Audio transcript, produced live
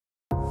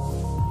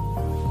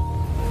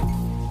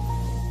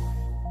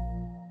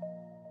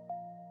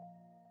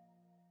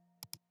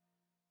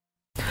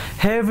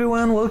Hey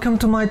everyone, welcome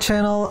to my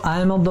channel.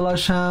 I'm Abdullah.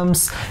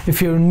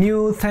 If you're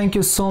new, thank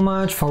you so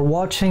much for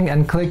watching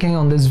and clicking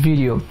on this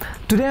video.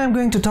 Today I'm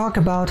going to talk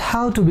about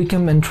how to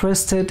become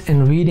interested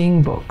in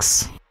reading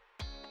books.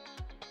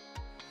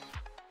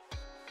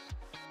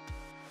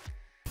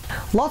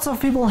 Lots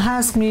of people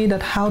ask me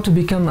that how to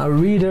become a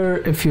reader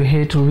if you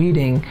hate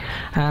reading,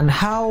 and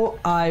how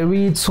I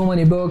read so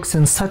many books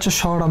in such a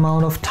short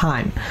amount of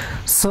time.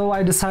 So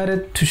I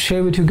decided to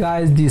share with you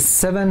guys these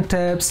 7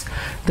 tips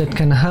that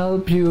can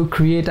help you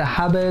create a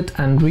habit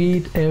and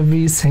read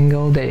every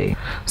single day.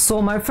 So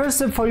my first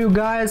tip for you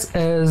guys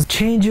is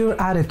change your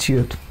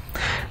attitude.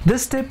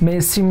 This tip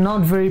may seem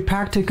not very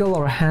practical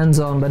or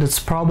hands-on, but it's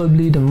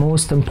probably the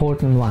most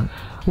important one.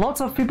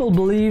 Lots of people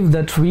believe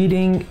that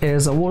reading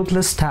is a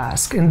worthless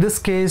task. In this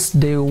case,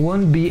 they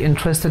won't be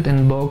interested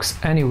in books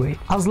anyway,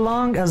 as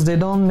long as they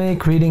don't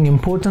make reading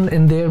important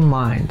in their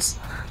minds.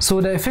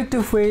 So the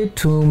effective way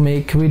to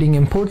make reading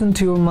important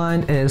to your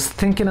mind is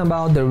thinking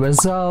about the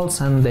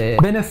results and the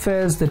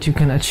benefits that you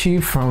can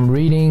achieve from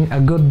reading a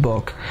good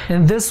book.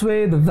 In this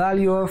way, the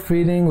value of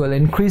reading will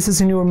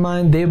increase in your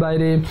mind day by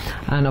day,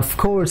 and of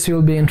course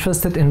you'll be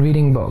interested in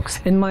reading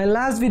books. In my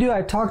last video,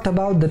 I talked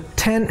about the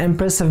 10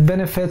 impressive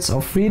benefits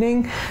of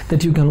reading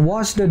that you can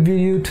watch that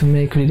video to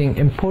make reading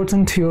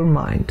important to your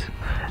mind.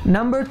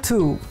 Number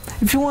 2,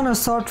 if you want to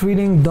start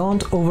reading,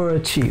 don't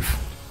overachieve.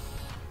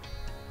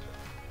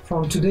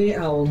 From today,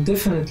 I will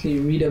definitely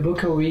read a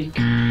book a week.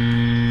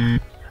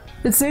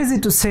 It's easy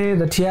to say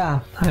that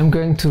yeah, I'm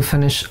going to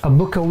finish a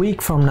book a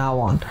week from now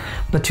on,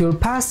 but your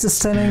past is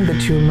telling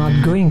that you're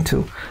not going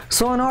to.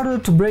 So in order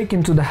to break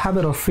into the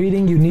habit of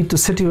reading, you need to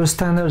set your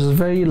standards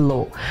very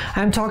low.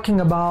 I'm talking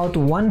about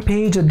 1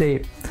 page a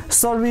day.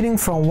 Start reading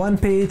from 1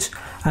 page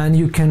and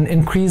you can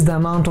increase the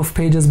amount of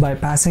pages by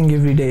passing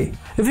every day.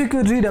 If you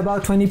could read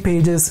about 20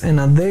 pages in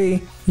a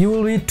day, you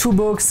will read 2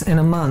 books in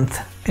a month.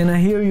 In a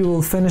year, you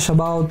will finish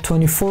about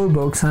 24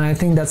 books, and I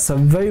think that's a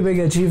very big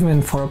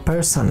achievement for a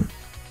person.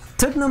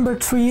 Tip number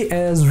 3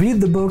 is read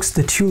the books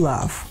that you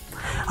love.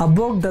 A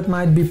book that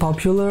might be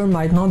popular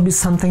might not be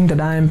something that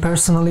I am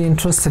personally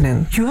interested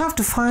in. You have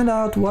to find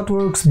out what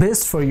works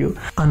best for you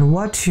and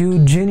what you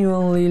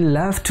genuinely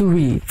love to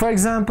read. For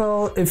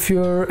example, if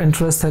you're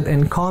interested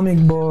in comic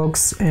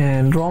books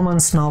and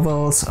romance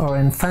novels or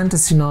in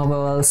fantasy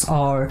novels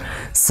or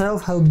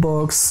self-help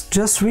books,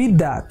 just read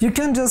that. You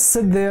can just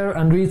sit there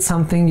and read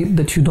something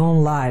that you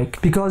don't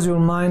like, because your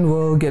mind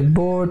will get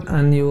bored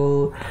and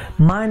you'll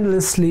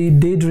mindlessly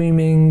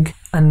daydreaming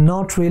and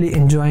not really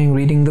enjoying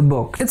reading the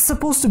book. It's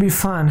supposed to be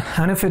fun,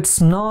 and if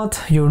it's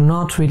not, you're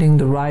not reading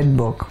the right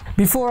book.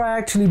 Before I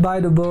actually buy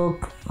the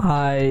book,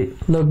 I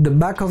look the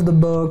back of the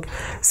book,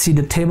 see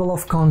the table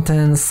of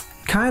contents,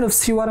 kind of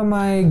see what am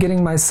I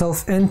getting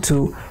myself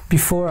into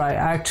before I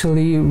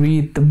actually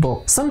read the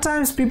book.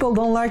 Sometimes people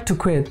don't like to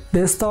quit.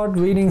 They start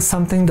reading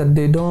something that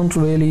they don't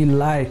really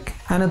like,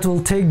 and it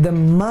will take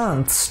them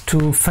months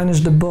to finish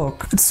the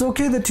book. It's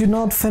okay that you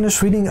not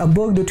finish reading a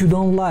book that you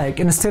don't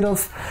like. Instead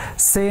of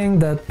saying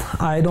that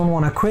I don't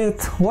want to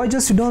quit, why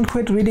just you don't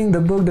quit reading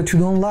the book that you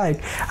don't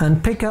like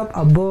and pick up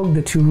a book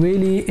that you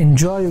really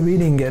enjoy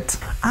reading it.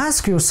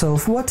 Ask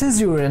yourself, what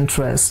is your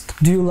interest?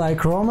 Do you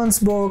like romance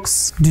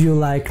books? Do you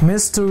like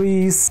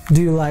mysteries?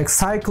 Do you like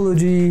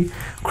psychology,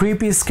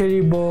 creepy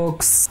scary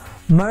books,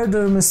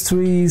 murder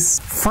mysteries?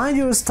 Find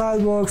your style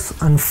books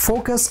and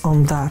focus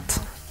on that.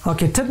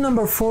 Okay, tip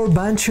number 4,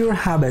 bench your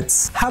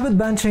habits. Habit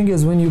benching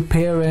is when you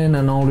pair in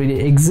an already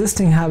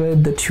existing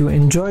habit that you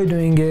enjoy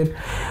doing it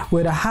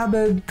with a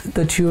habit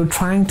that you're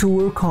trying to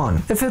work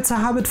on. If it's a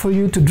habit for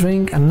you to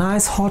drink a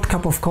nice hot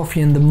cup of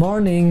coffee in the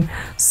morning,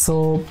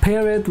 so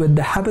pair it with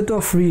the habit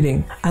of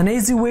reading. An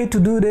easy way to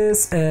do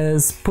this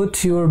is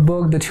put your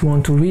book that you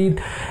want to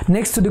read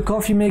next to the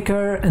coffee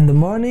maker in the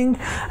morning,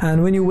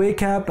 and when you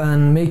wake up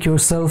and make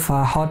yourself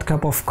a hot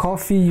cup of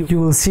coffee, you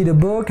will see the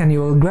book and you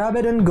will grab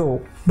it and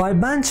go. By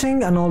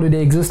benching an already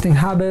existing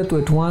habit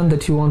with one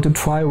that you want to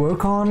try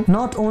work on,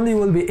 not only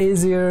will be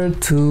easier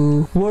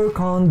to work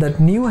on that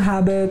new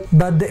habit,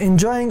 but the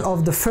enjoying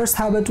of the first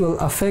habit will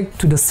affect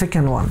to the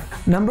second one.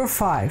 Number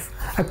 5,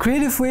 a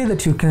creative way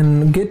that you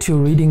can get your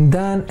reading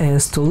done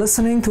is to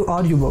listening to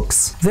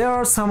audiobooks. There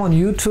are some on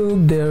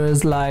YouTube, there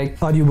is like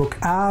audiobook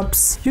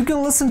apps. You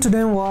can listen to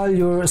them while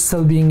you're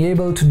still being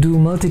able to do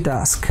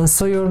multitask.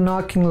 So you're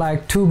knocking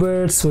like 2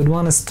 birds with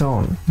 1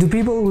 stone. The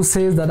people who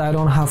say that I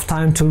don't have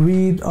time to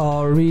read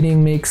or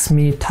reading makes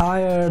me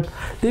tired,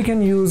 they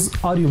can use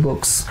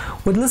audiobooks.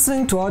 With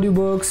listening to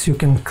audiobooks, you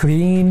can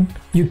clean,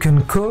 you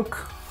can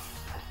cook,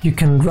 you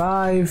can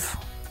drive,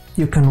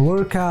 you can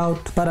work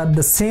out, but at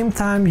the same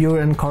time you're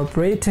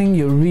incorporating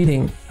your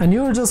reading and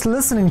you're just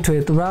listening to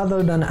it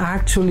rather than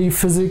actually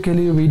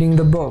physically reading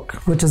the book,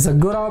 which is a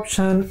good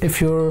option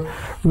if you're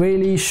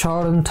really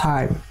short on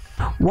time.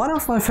 One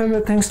of my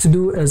favorite things to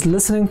do is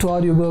listening to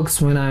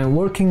audiobooks when I'm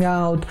working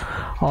out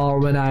or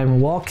when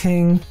I'm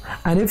walking.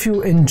 And if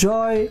you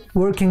enjoy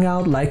working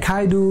out like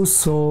I do,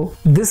 so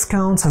this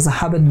counts as a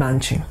habit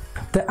benching.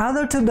 The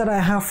other tip that I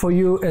have for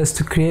you is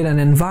to create an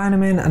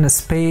environment and a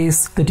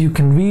space that you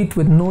can read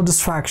with no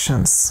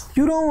distractions.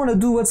 You don't want to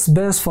do what's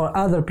best for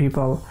other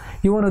people.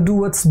 You want to do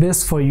what's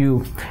best for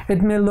you.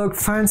 It may look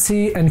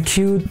fancy and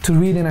cute to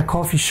read in a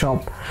coffee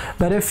shop,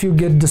 but if you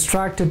get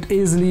distracted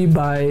easily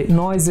by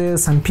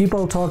noises and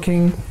people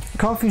talking,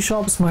 coffee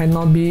shops might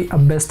not be a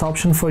best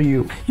option for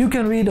you. You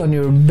can read on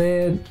your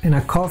bed, in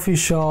a coffee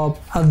shop,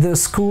 at the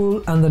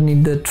school,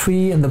 underneath the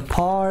tree in the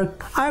park.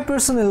 I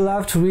personally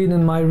love to read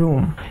in my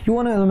room. You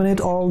want to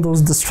eliminate all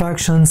those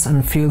distractions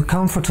and feel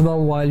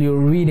comfortable while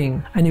you're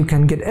reading, and you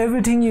can get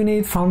everything you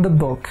need from the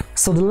book.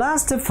 So the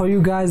last tip for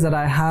you guys that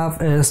I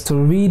have is to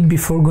read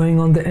before going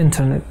on the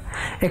internet.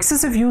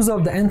 Excessive use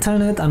of the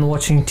internet and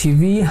watching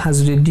TV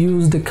has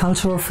reduced the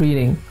culture of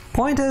reading.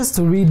 Point is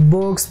to read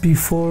books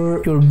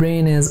before your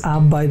brain is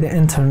up by the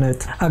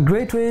internet. A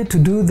great way to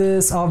do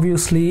this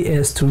obviously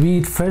is to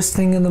read first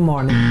thing in the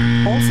morning.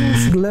 Also, you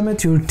should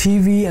limit your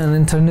TV and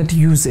internet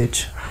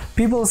usage.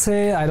 People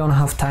say, I don't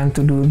have time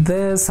to do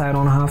this, I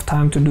don't have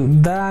time to do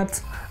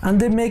that, and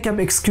they make up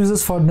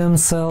excuses for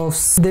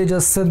themselves. They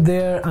just sit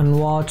there and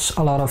watch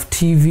a lot of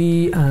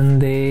TV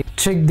and they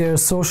check their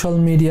social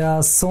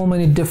media so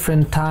many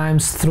different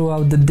times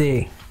throughout the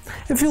day.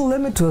 If you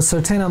limit to a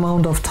certain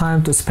amount of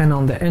time to spend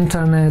on the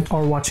internet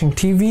or watching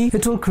TV,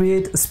 it will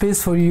create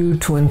space for you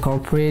to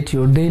incorporate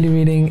your daily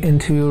reading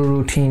into your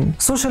routine.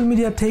 Social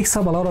media takes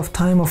up a lot of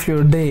time of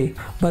your day,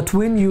 but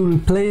when you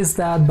replace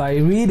that by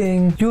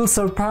reading, you'll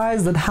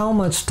surprised at how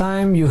much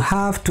time you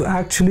have to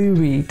actually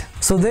read.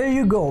 So there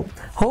you go.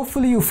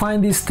 Hopefully you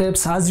find these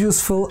tips as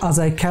useful as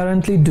I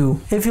currently do.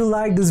 If you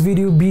like this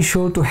video, be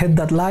sure to hit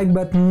that like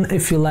button.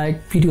 If you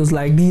like videos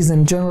like these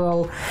in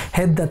general,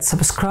 hit that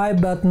subscribe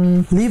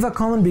button. Leave a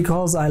comment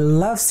because I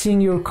love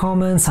seeing your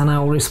comments and I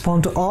will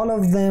respond to all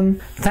of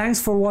them. Thanks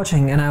for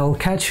watching and I will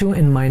catch you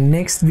in my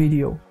next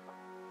video.